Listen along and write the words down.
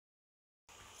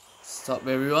What's up,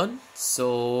 everyone?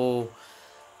 So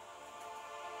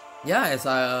yeah, as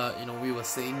we were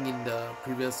saying in the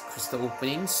previous crystal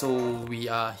opening, so we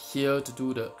are here to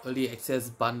do the early access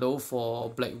bundle for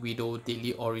Black Widow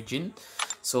Daily Origin.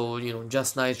 So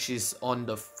just nice, she's on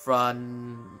the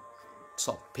front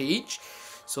top page,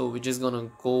 so we're just gonna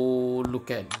go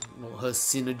look at her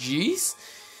synergies.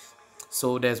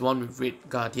 So there's one with Red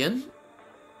Guardian,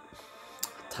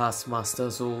 Taskmaster,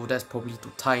 so that's probably to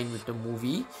tie in with the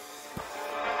movie.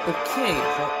 Okay,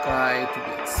 Hawkeye to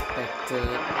be expected.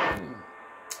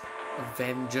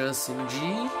 Avengers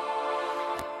synergy.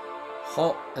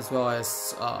 Hawk as well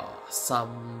as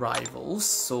some rivals.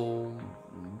 So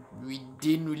we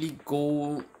didn't really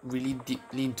go really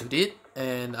deeply into it,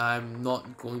 and I'm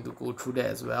not going to go through that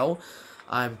as well.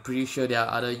 I'm pretty sure there are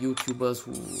other YouTubers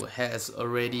who has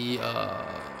already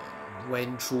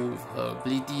went through her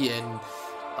ability and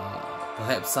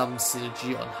perhaps some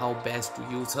synergy on how best to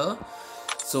use her.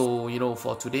 So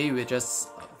for today, we're just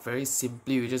very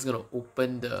simply, we're just gonna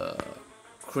open the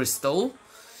crystal.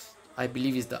 I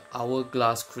believe it's the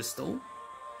Hourglass crystal.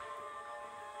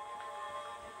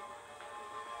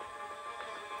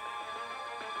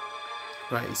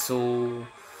 Right, so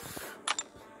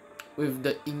with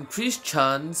the increased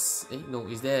chance,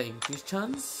 is there an increased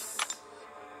chance?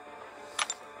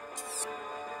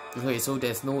 Okay, so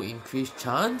there's no increased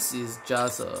chance, it's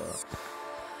just a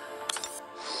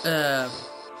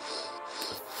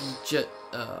featured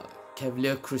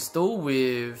cavalier crystal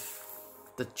with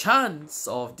the chance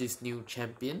of this new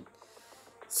champion.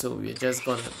 So we're just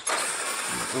gonna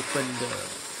open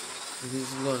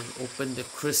the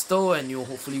crystal, and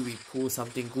hopefully we pull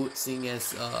something good, seeing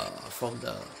as from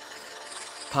the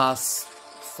past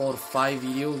 4 to 5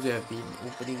 videos we have been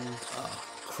opening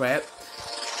crap.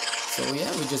 So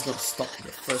yeah, we're just gonna stop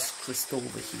the first crystal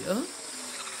over here.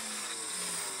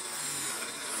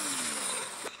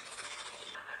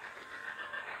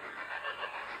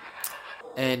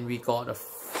 And we got a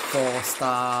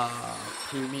 4-star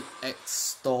Pyramid X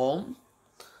Storm.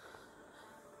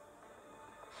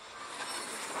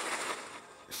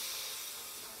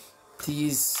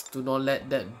 Please do not let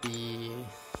that be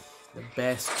the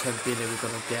best champion that we're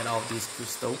gonna get out of this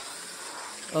crystal.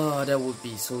 That would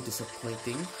be so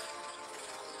disappointing.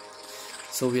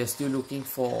 So we are still looking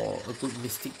for a good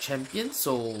Mystic champion.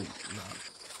 So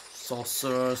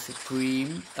Sorcerer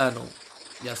Supreme.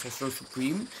 Sorcerer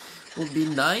Supreme would be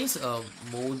nice.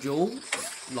 Mojo,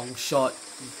 Longshot,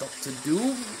 Doctor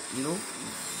Doom.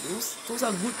 Those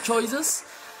are good choices.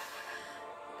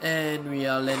 And we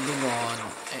are landing on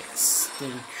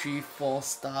X23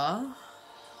 4-star.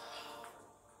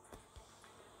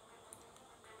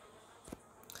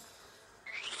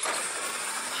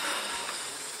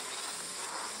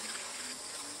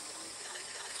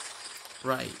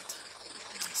 Right,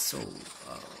 so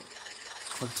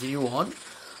continue on.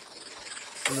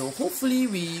 Hopefully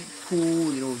we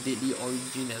pull Daily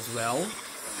Origin as well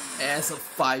as a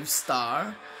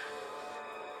 5-star.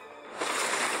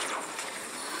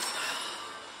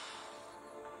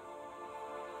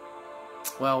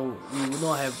 Well, we would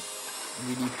not have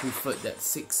really preferred that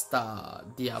 6-star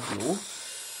Diablo,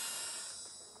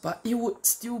 but it would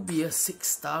still be a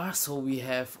 6-star, so we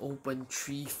have opened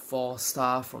 3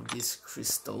 4-star from this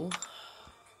crystal.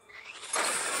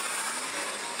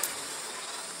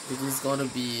 It is gonna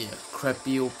be a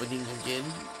crappy opening again.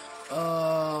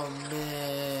 Oh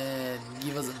man,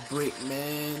 give us a break,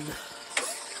 man.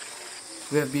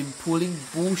 We have been pulling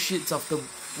bullshits after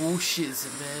bullshits,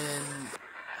 man.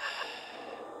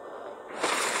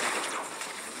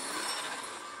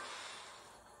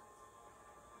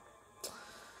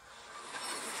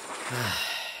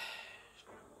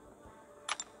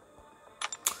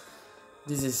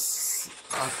 This is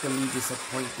utterly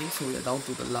disappointing, so we are down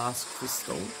to the last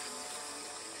crystal.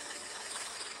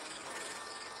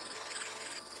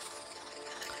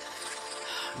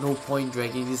 No point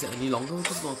dragging this any longer, we're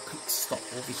just gonna click stop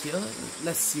over here.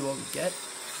 Let's see what we get.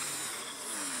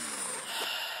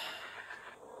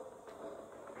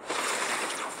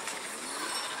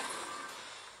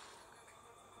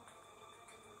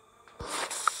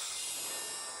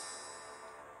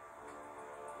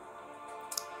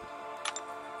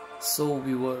 So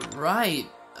we were right.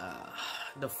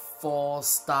 The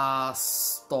 4-star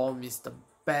Storm is the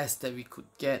best that we could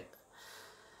get,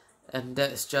 and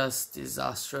that's just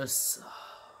disastrous.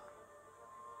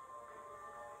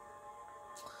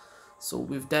 So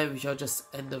with that, we shall just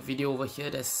end the video over here.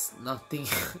 There's nothing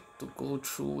to go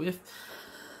through with.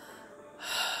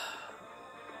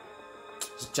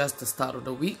 It's just the start of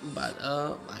the week, but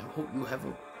I hope you have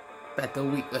a better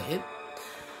week ahead.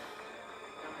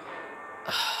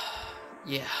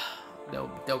 Yeah,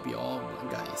 that'll be all,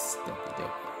 guys.